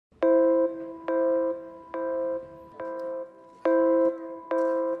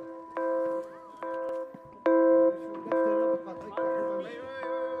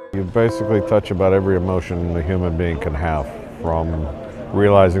You basically touch about every emotion a human being can have, from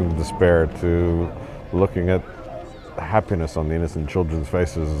realizing the despair to looking at happiness on the innocent children's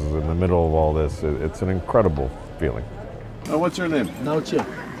faces in the middle of all this. It's an incredible feeling. What's her name?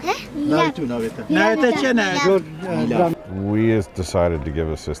 We decided to give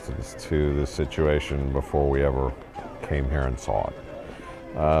assistance to this situation before we ever came here and saw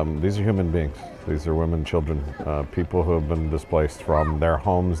it. These are human beings. These are women, children, people who have been displaced from their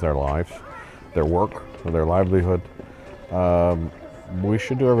homes, their lives, their work, their livelihood. We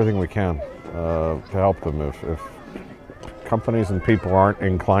should do everything we can to help them. If companies and people aren't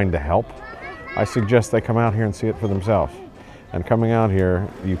inclined to help, I suggest they come out here and see it for themselves. And coming out here,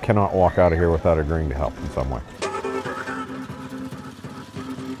 you cannot walk out of here without agreeing to help in some way.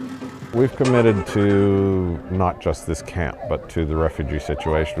 We've committed to not just this camp, but to the refugee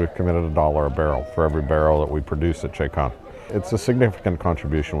situation. We've committed $1 a barrel for every barrel that we produce at Chekhan. It's a significant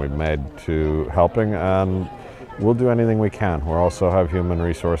contribution we've made to helping, and we'll do anything we can. We also have human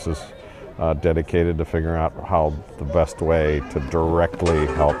resources dedicated to figuring out how the best way to directly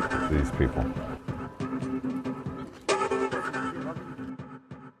help these people.